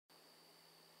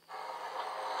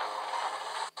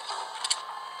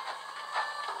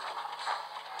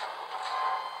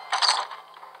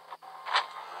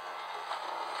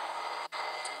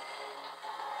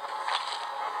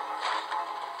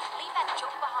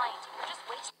mind. You're just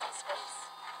wasting space.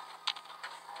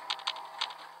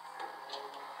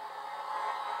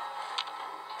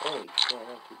 Holy shit, I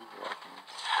got 2 people watching.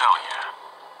 Hell yeah.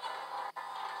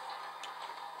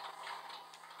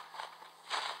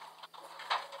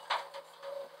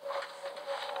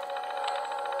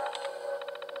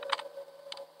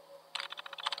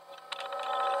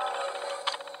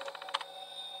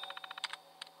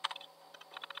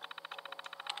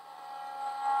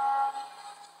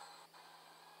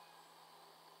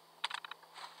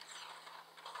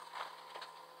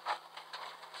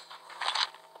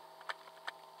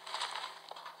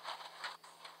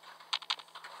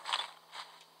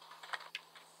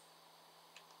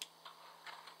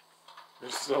 You're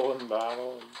still in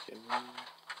battle? Are you kidding me?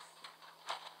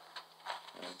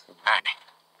 Hey.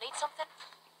 Need something?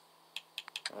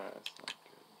 Alright, that's not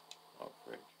good. Oh,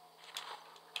 frick.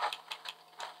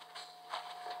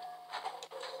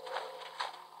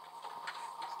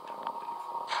 So I won't let you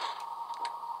fall.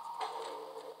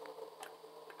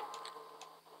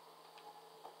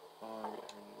 Oh, I get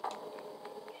her more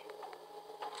damage.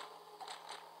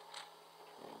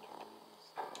 Rangers,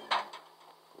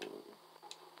 blue.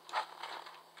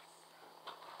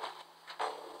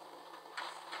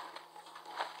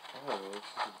 Oh, what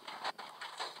should we do now?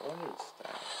 I wonder its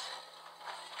stats.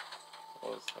 Oh,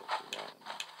 it's like forgotten.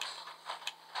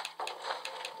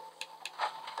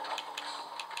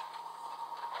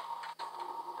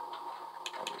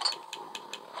 Obviously figure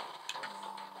it out.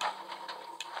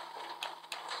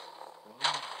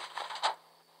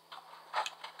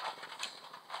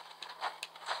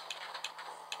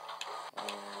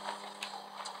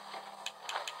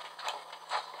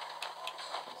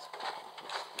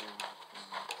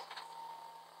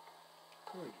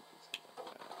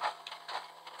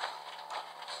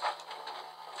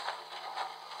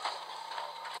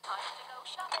 Time to go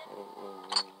shopping.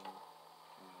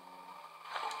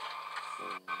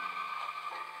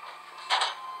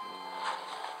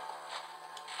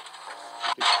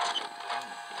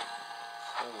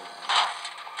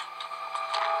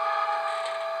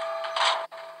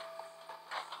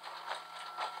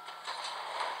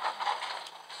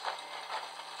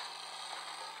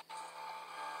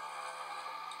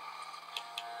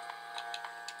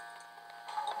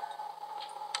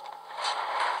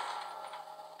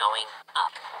 Going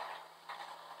up.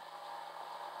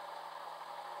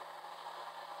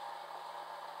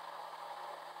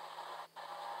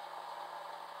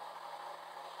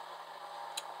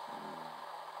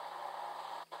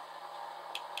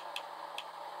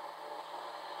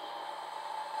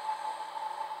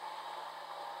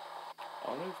 I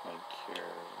wonder if my cure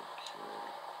would cure.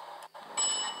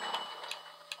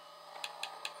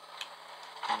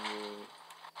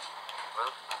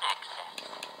 Roof access.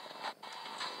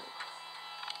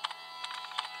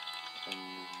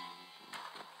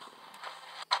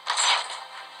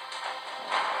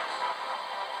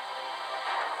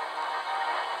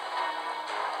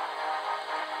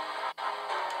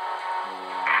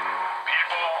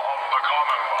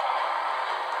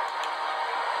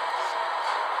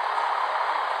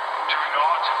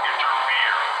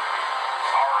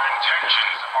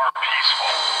 Intentions are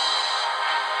peaceful.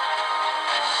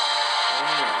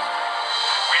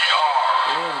 We are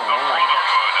the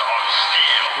Brotherhood of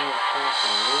Steel.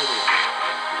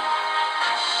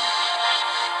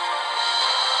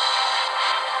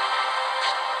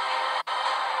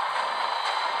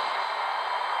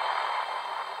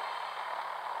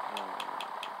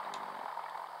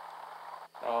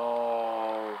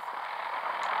 Oh,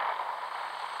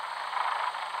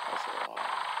 that's a lot.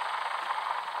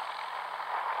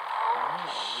 Oh,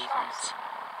 shit.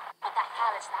 What the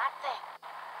hell is that thing?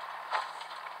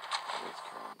 It's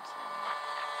currency.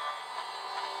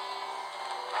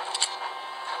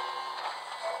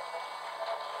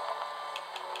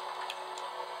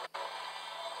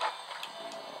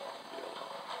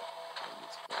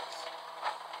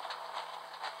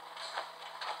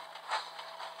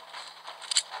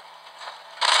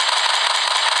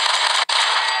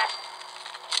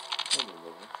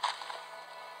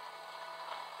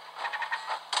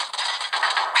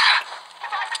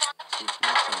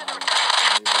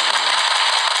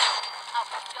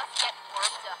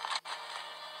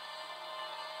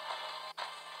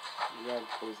 You got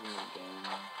poison the game.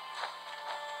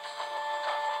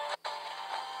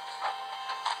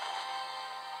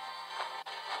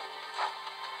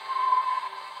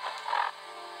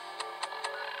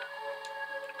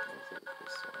 Let's take a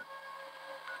crystal.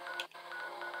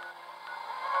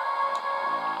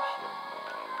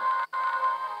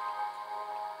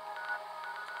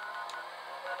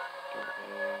 Good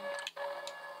egg.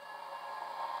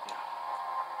 Yeah.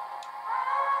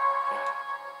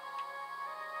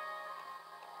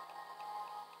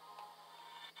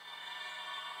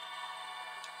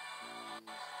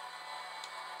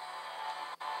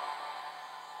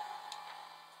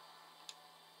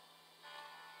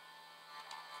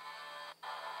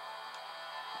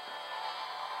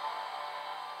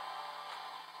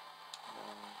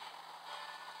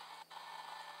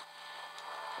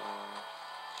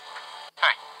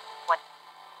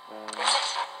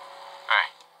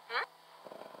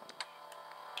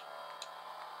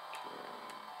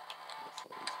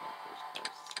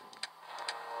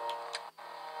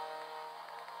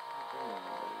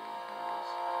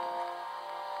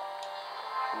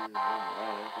 Thank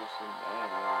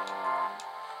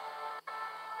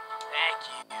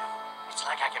you. It's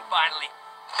like I can finally...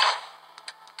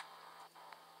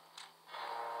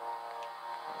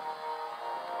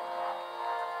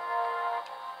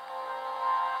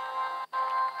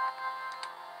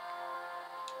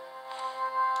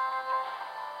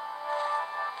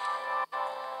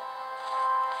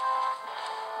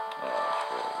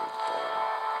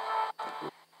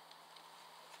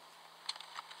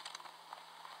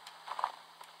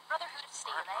 Brotherhood of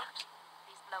Steel, eh?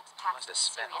 These blokes pack Must some have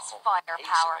spent a serious whole case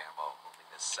firepower. of ammo holding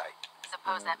this site.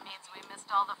 Suppose that means we missed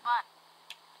all the fun.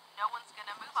 No one's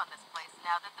gonna move on this place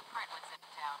now that the Pridwin's in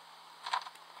town.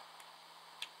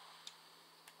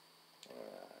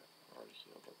 Already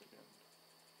healed up again.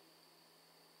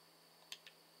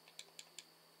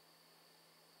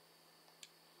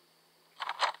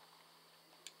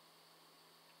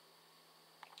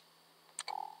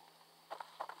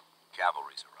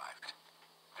 Cavalry's arrived.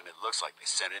 And it looks like they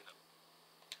sent in...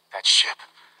 That ship.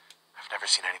 I've never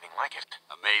seen anything like it.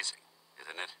 Amazing,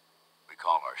 isn't it? We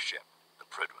call our ship the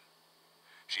Pridwin.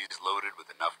 She's loaded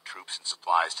with enough troops and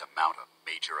supplies to mount a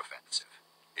major offensive.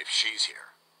 If she's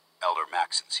here, Elder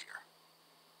Maxon's here.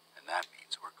 And that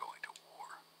means we're going to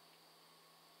war.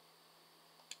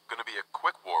 Gonna be a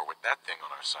quick war with that thing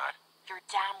on our side. You're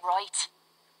damn right.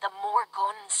 The more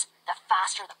guns, the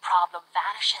faster the problem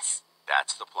vanishes.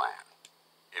 That's the plan.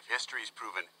 If history's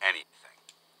proven anything,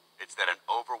 it's that an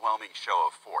overwhelming show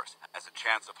of force has a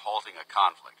chance of halting a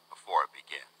conflict before it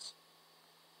begins.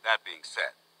 That being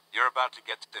said, you're about to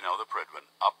get to know the Pridwin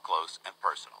up close and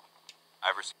personal.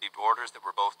 I've received orders that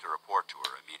we're both to report to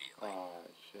her immediately.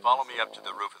 Follow me up to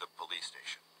the roof of the police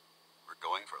station. We're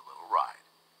going for a little ride.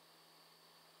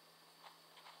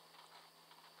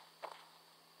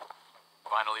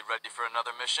 Finally ready for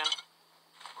another mission?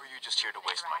 Or are you just here to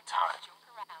waste my time?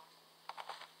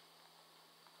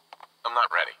 I'm not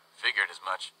ready. Figured as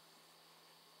much.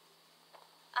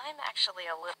 I'm actually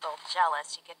a little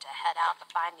jealous you get to head out to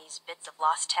find these bits of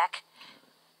lost tech.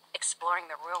 Exploring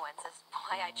the ruins is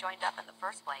why I joined up in the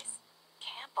first place.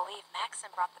 Can't believe Maxon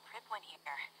brought the Pridwin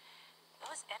here.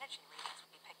 Those energy readings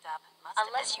we picked up must have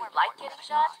Unless been you more like important getting than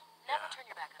I shot, thought. never Yeah. turn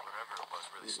your back on it. Whatever it was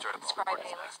really stirred up the Scribe hornet's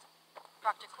Haley. nest.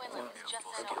 Dr. Quinlan has just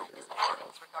sent over his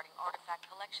findings regarding artifact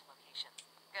collection locations.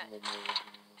 Good.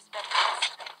 We've spent months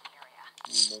surveying the area.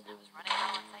 I was running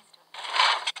low on sites to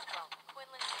investigate. Well,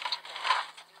 Quinlan seems to think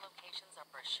these new locations are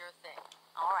for a sure thing.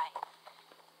 All right.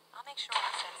 I'll make sure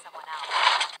we send someone out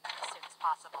as soon as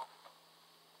possible.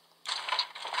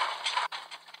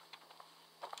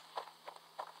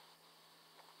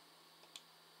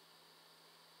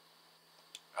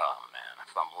 Oh man,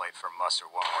 if I'm late for muster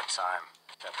one more time,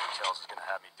 Captain Kells is gonna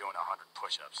have me doing 100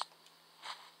 push-ups.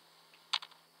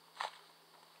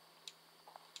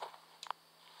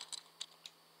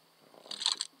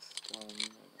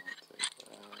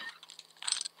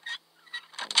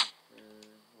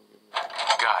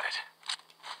 Got it.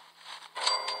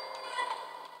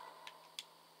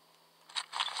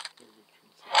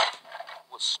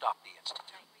 We'll stop the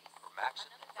Institute. For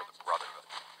Maxon, for the Brotherhood.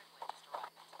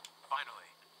 Finally,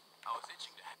 I was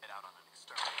itching to head out on an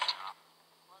extermination op.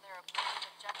 Well, there are plenty of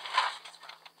objectives to choose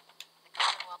from. The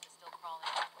Commonwealth is still crawling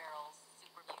with barrels,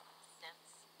 super mutants,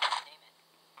 synths, name it.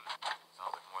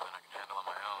 Sounds like more than I can handle on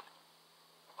my own.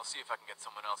 I'll see if I can get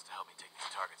someone else to help me take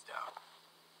these targets down.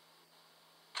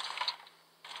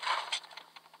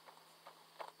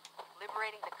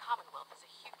 Liberating the Commonwealth is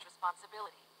a huge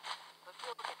responsibility, but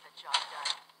we'll get the job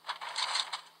done.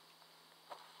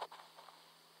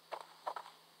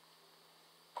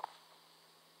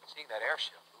 Seeing that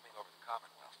airship moving over the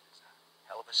Commonwealth is a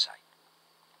hell of a sight.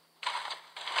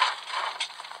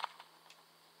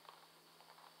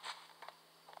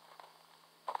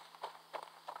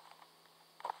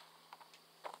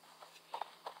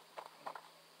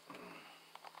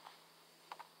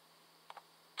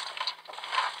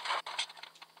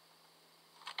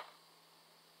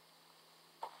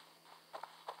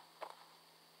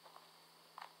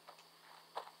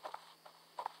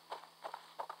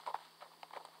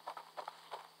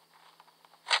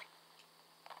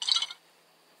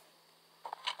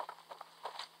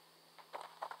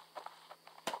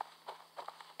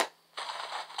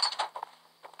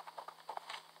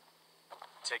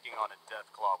 Taking on a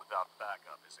death claw without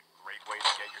backup is a great way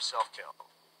to get yourself killed.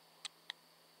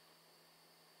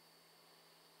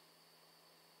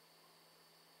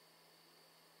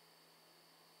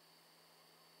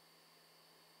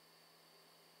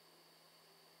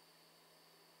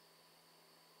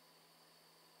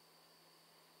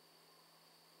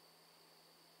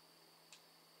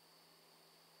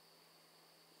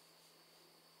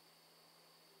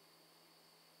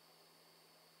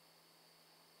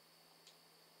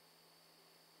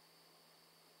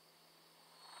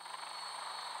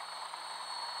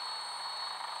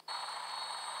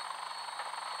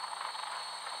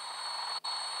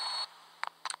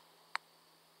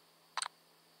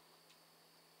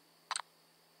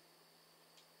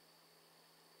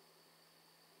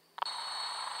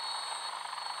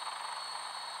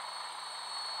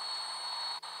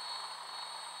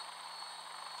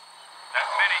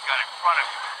 mini gun in front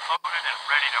of you is loaded and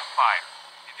ready to fire.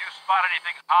 If you spot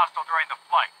anything hostile during the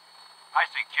flight, I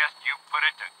suggest you put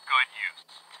it to good use.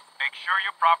 Make sure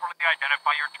you properly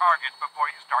identify your targets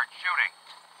before you start shooting.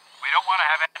 We don't want to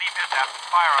have any mishaps and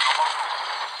fire on the locals.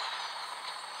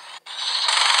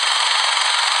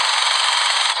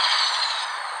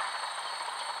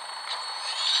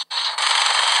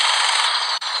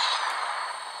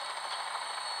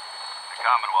 The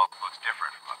Commonwealth looks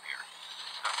different from up here.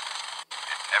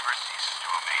 It never ceases to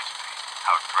amaze me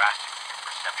how drastically your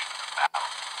perception of the battle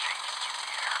changes from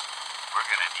the air. We're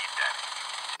gonna need that to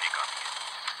take on the enemy.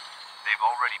 They've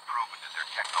already proven that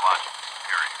they're technologically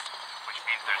superior, which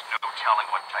means there's no telling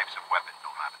what types of weapons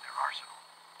they'll have in their arsenal.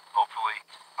 Hopefully,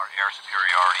 our air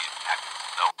superiority and tactical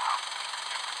know-how will make the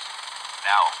difference.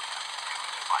 Now all we have to do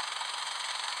is find them.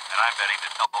 And I'm betting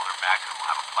that Elder Maxon will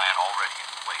have a plan already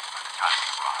in place by the time we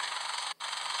arrive.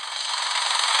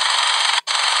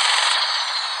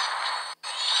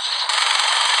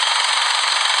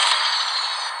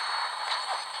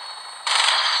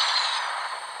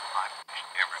 I wish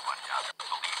everyone down there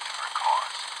believed in our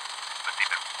cause, but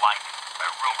they've been blinded by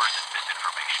rumors and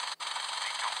misinformation.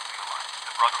 They don't realize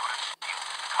the Brotherhood of Steel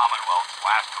is the Commonwealth's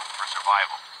last hope for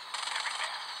survival. Every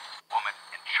man, woman,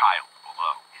 and child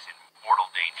below is in mortal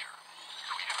danger.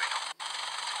 So we prevail.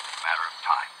 It's only a matter of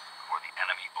time before the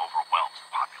enemy overwhelms the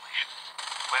population.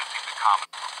 Cleansing the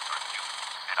Commonwealth is our duty,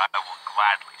 and I will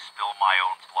gladly spill my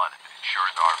own blood if it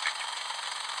ensures our victory.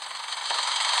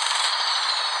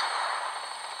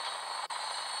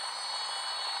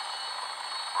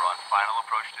 We're on final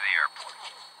approach to the airport.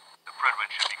 The Pridwin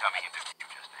should be coming into view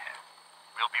just ahead.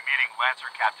 We'll be meeting Lancer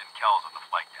Captain Kells on the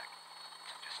flight deck.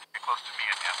 Just stay close to me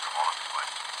and answer all of his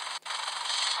questions.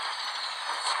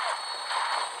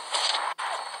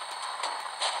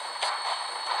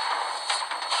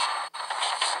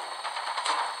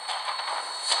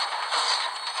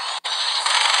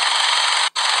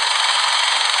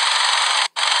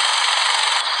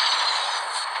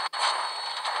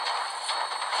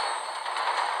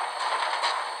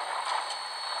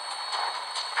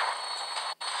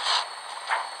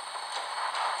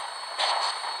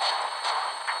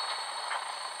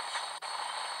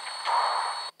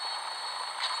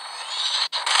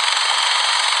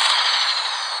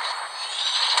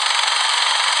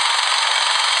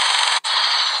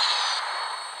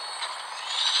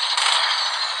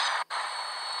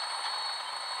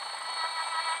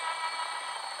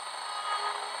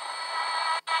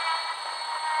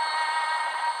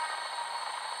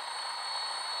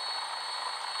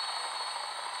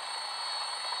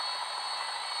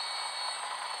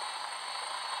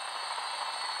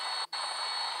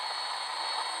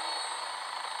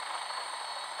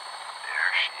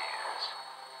 There she is.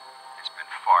 It's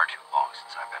been far too long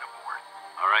since I've been aboard.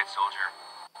 All right, soldier.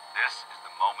 This is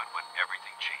the moment when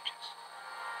everything changes.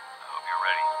 I hope you're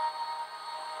ready.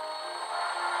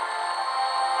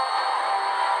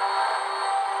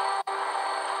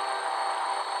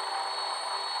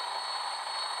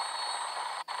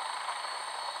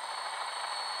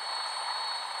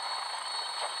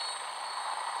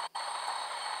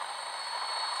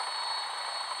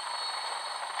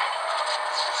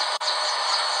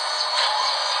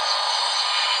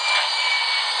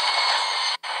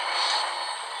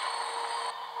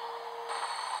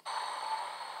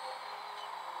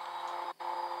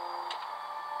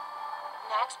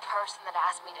 Next person that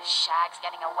asked me to shag's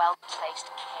getting a well-placed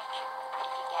kick. If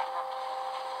you get them.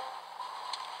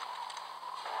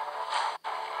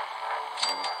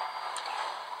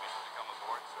 Permission to come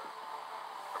aboard, sir?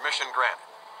 Permission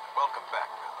granted. Welcome back,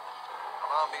 Paladin.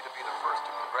 Allow me to be the first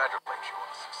to congratulate you on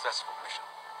a successful mission.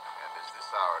 And is this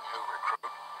our new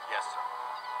recruit? Yes, sir.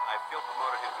 I feel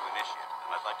promoted him to initiate,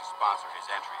 and I'd like to sponsor his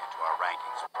entry into our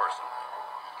rankings personally.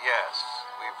 Yes,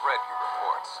 we've read your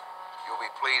reports. You'll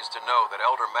be pleased to know that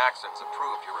Elder Maxon's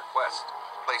approved your request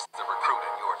to place the recruit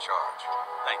in your charge.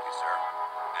 Thank you, sir.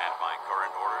 And my current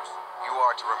orders? You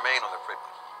are to remain on the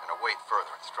Pridwin and await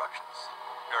further instructions.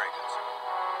 Very good, sir.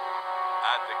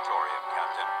 Ad Victoriam,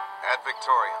 Captain. Ad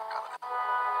Victoriam, Paladin.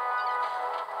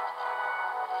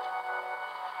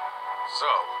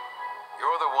 So,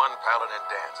 you're the one Paladin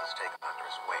Danse has taken under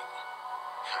his wing.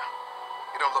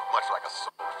 You don't look much like a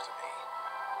soldier to me.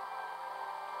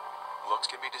 Looks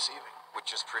can be deceiving,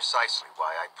 which is precisely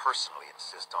why I personally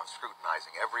insist on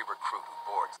scrutinizing every recruit who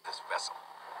boards this vessel.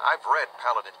 I've read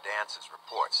Paladin Dance's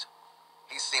reports.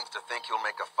 He seems to think you'll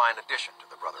make a fine addition to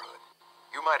the Brotherhood.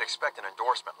 You might expect an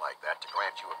endorsement like that to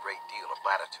grant you a great deal of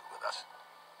latitude with us.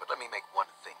 But let me make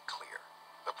one thing clear.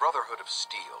 The Brotherhood of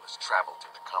Steel has traveled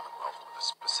to the Commonwealth with a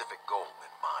specific goal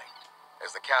in mind.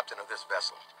 As the captain of this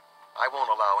vessel, I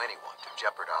won't allow anyone to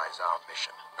jeopardize our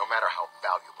mission, no matter how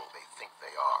valuable they think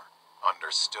they are.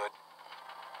 Understood?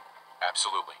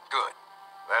 Absolutely. Good.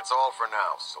 That's all for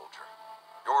now, soldier.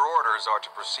 Your orders are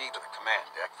to proceed to the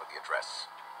command deck for the address,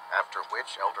 after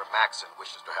which Elder Maxon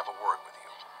wishes to have a word with you.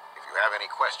 If you have any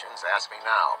questions, ask me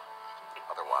now.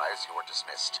 Otherwise, you're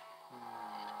dismissed.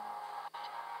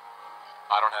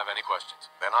 I don't have any questions.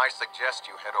 Then I suggest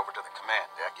you head over to the command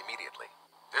deck immediately.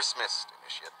 Dismissed,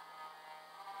 Initiate.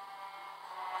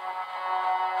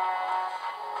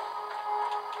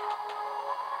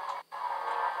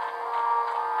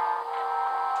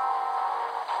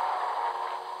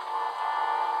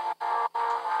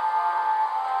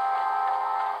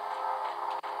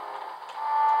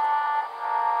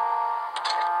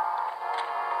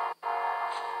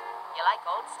 You like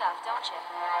old stuff, don't you?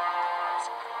 That's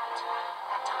great.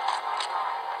 That time's long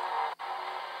gone.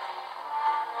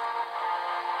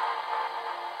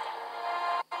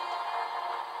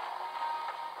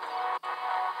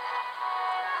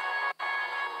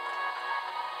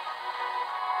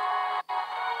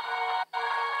 I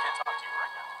can't talk to you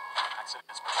right now. Maxon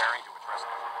is preparing to address the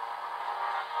group.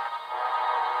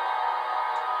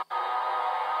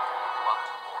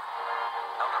 Welcome aboard.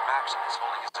 Elder Maxon is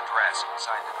holding his address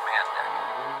inside the command deck.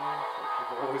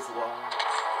 Always lying.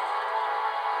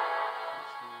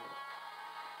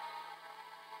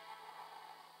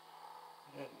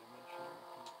 Yeah, you mentioned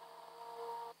everything.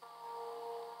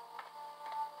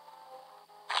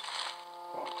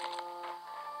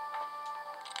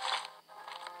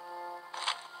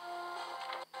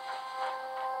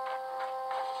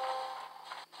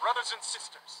 Brothers and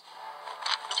sisters,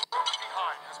 the road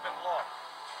behind has been long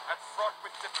and fraught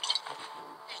with difficulty.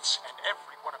 Each and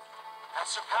every one of you has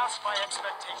surpassed my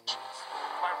expectations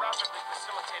by rapidly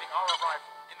facilitating our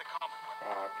arrival in the Commonwealth.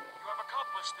 Okay. You have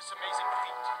accomplished this amazing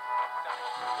feat without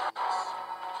any purpose.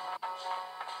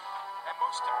 And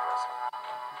most impressive,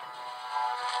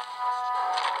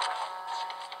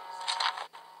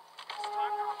 it's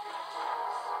time to reveal the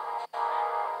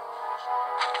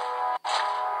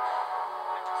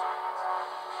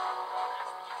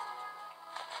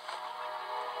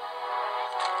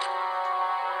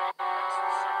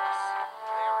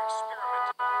They are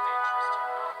experimenting with dangerous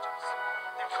technologies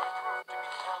that could prove to be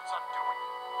the world's undoing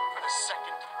for the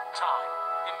second time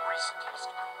in recent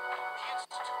history. The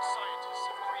Institute scientists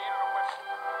have created a weapon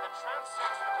that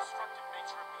transcends the destructive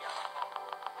nature of the atom.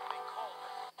 They call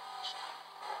it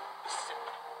the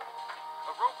Symbol.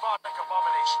 A robotic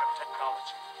abomination of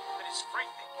technology that is free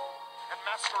thinking and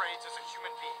masquerades as a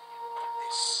human being.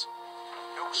 This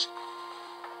notion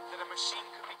that a machine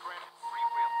could be granted free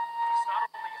will is not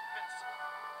only offensive,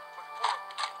 but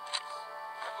horribly dangerous.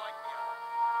 And like the other,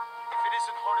 if it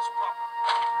isn't harnessed properly,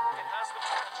 it has the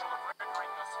potential of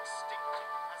rendering us extinct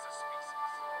as a species.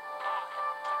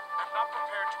 I am not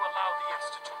prepared to allow the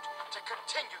Institute to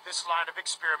continue this line of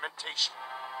experimentation.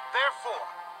 Therefore,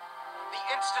 the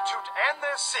Institute and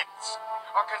their sins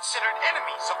are considered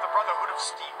enemies of the Brotherhood of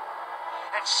Steel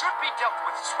and should be dealt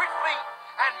with swiftly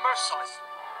and mercilessly.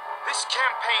 This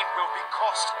campaign will be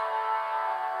costly,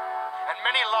 and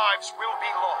many lives will be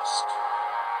lost.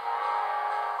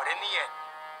 But in the end,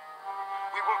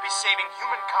 we will be saving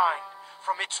humankind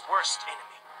from its worst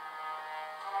enemy.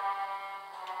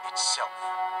 Itself.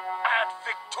 Ad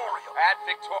Victoriam. Ad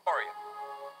Victoriam.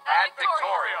 Ad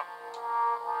Victoriam.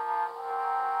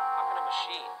 How can a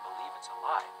machine believe it's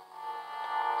alive?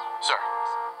 Sir,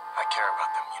 I care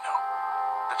about them, you know.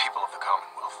 The people of the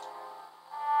Commonwealth.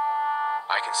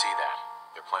 I can see that.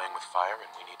 They're playing with fire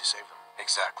and we need to save them.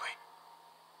 Exactly.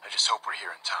 I just hope we're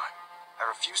here in time. I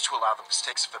refuse to allow the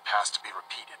mistakes of the past to be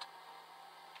repeated.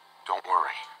 Don't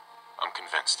worry. I'm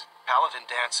convinced.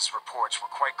 Paladin Dance's reports were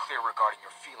quite clear regarding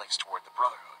your feelings toward the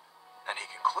Brotherhood. And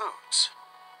he concludes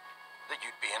that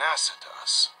you'd be an asset to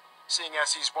us. Seeing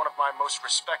as he's one of my most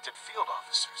respected field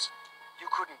officers, you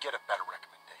couldn't get a better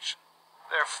recommendation.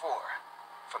 Therefore,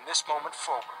 from this moment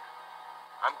forward,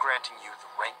 I'm granting you the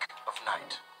rank of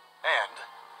Knight. And,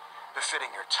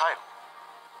 befitting your title,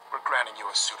 we're granting you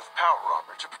a suit of power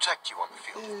armor to protect you on the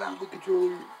field of battle. The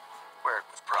controller. Wear it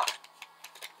with pride.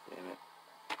 Damn it.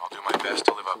 I'll do my best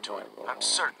to live up to it. I'm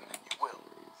certain that you will.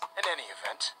 In any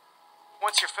event,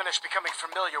 once you're finished becoming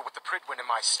familiar with the Pridwin and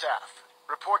my staff,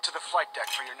 report to the flight deck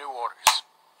for your new orders.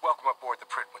 Welcome aboard the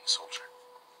Pridwin, soldier.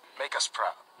 Make us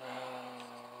proud. 100%.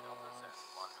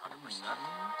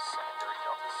 Secondary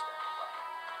Delta standing by.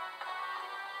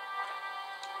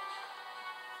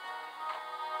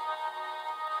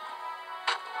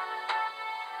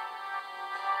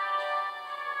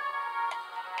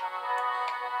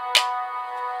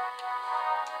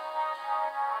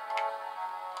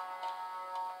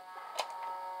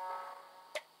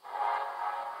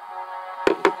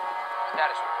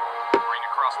 Status report. Green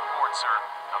across the board, sir.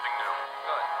 Nothing new.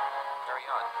 Good. Carry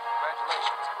on.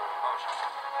 Congratulations on the promotion.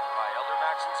 By Elder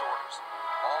Maxon's orders,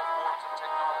 all forms of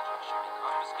technology should be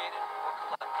confiscated or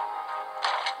collected. I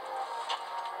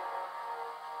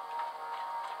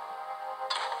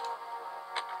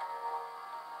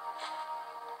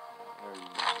already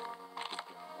know what we did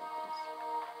down about this.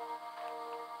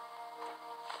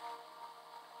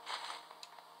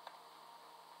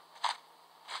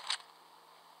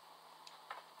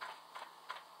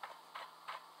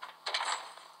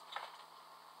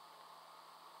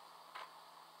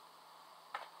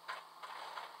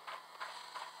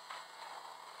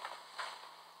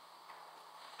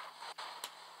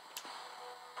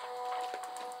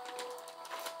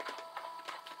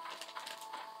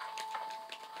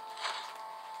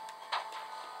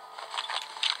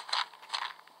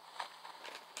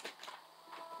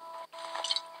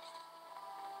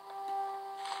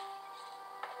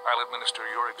 I'll administer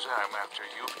your exam after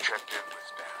you've checked in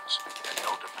with Dance and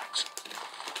Elder Maxon.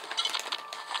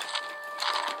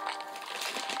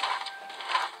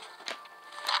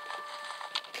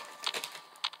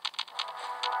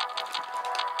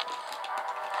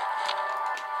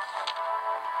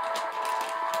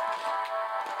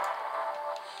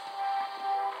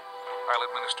 I'll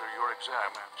administer your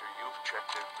exam after you've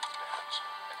checked in with Dance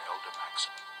and Elder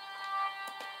Maxon.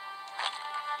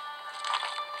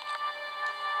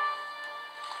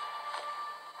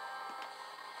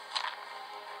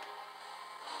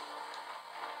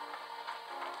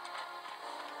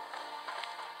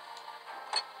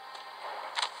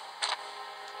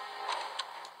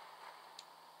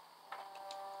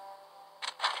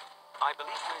 I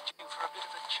believe we're due for a bit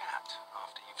of a chat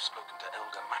after you've spoken to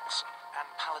Elder Maxon and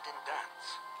Paladin Dance.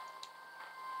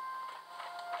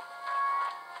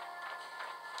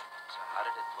 So how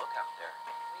did it look out there?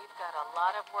 We've got a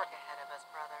lot of work ahead of us,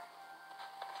 brother.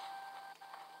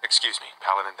 Excuse me,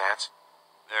 Paladin Dance?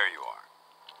 There you are.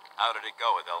 How did it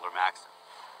go with Elder Maxon?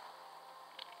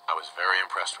 I was very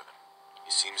impressed with him. He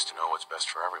seems to know what's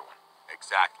best for everyone.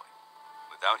 Exactly.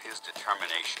 Without his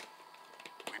determination,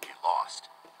 we'd be lost.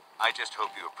 I just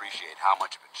hope you appreciate how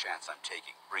much of a chance I'm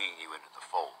taking bringing you into the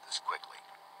fold this quickly.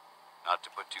 Not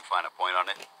to put too fine a point on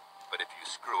it, but if you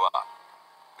screw up,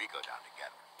 we go down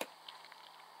together.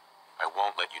 I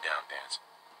won't let you down, Dance.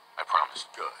 I promise.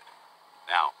 Good.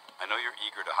 Now, I know you're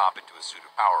eager to hop into a suit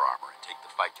of power armor and take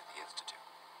the fight to the Institute.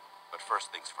 But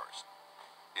first things first.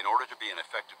 In order to be an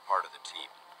effective part of the team,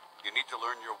 you need to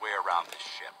learn your way around this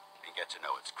ship and get to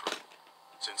know its crew.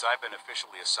 Since I've been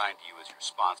officially assigned to you as your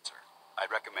sponsor, I'd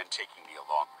recommend taking me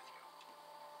along with you.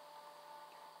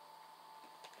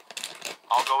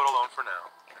 I'll go it alone for now.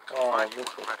 And come Oh, find this you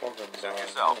is when I'm ready. fucking Suit bad.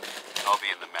 yourself. I'll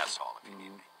be in the mess hall if you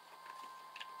need me.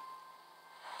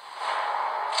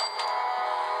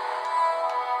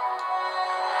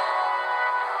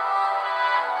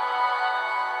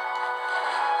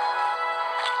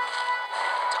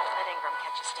 Don't let Ingram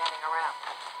catch you standing around.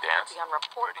 Dance? Be on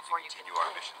report Ready to before you can continue our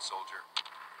mission, soldier?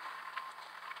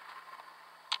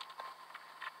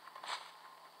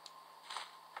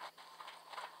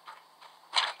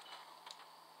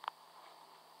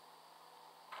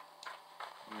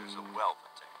 There's a wealth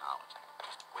of technology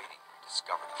just waiting to be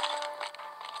discovered.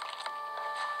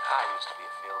 I used to be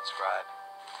a field scribe.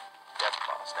 Death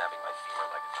ball snapping my femur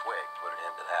like a twig put an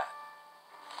end to that.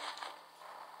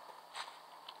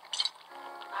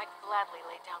 I'd gladly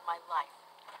lay down my life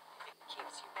if it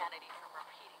keeps humanity from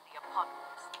repeating the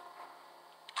apocalypse.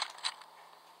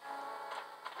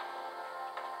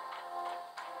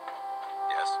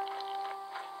 Yes?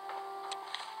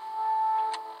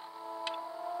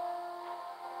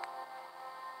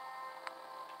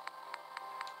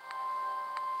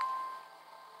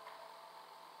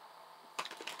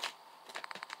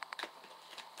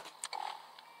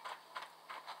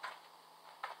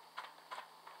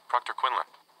 Proctor Quinlan.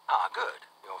 Ah, good.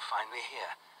 You're finally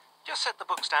here. Just set the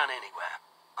books down anywhere.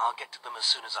 I'll get to them as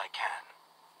soon as I can.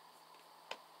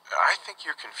 I think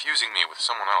you're confusing me with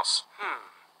someone else.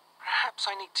 Perhaps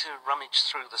I need to rummage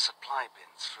through the supply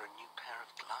bins for a new pair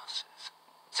of glasses.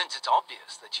 Since it's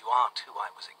obvious that you aren't who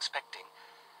I was expecting,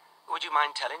 would you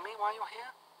mind telling me why you're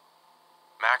here?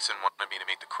 Maxon wanted me to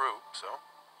meet the crew, so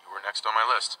you were next on my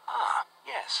list. Ah,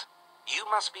 yes. You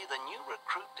must be the new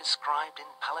recruit described in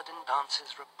Paladin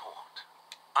Dance's report.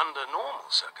 Under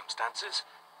normal circumstances,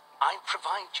 I'd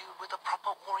provide you with a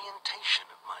proper orientation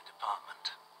of my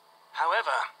department.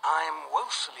 However, I'm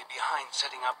woefully behind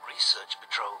setting up research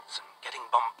patrols and getting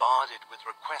bombarded with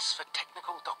requests for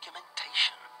technical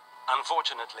documentation.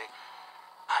 Unfortunately,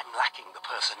 I'm lacking the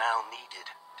personnel needed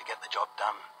to get the job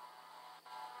done.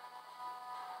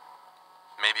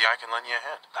 Maybe I can lend you a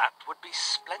hand. That would be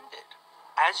splendid.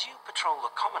 As you patrol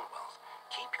the Commonwealth,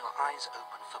 keep your eyes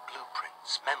open for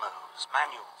blueprints, memos,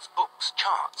 manuals, books,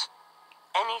 charts,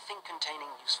 anything containing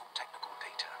useful technical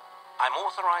data. I'm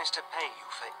authorized to pay you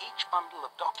for each bundle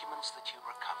of documents that you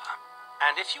recover.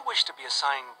 And if you wish to be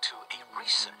assigned to a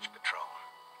research patrol,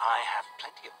 I have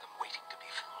plenty of them waiting to be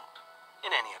filled. In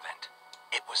any event,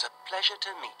 it was a pleasure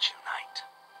to meet you, Knight.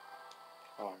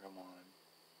 Oh, come on.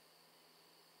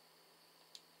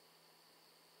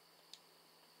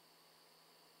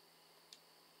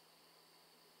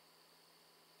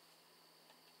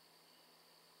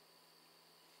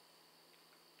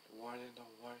 Why did the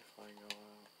Wi-Fi go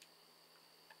out?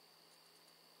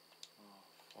 Oh,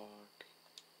 fuck.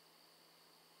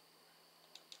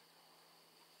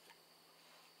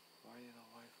 Why did the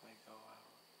Wi-Fi go out?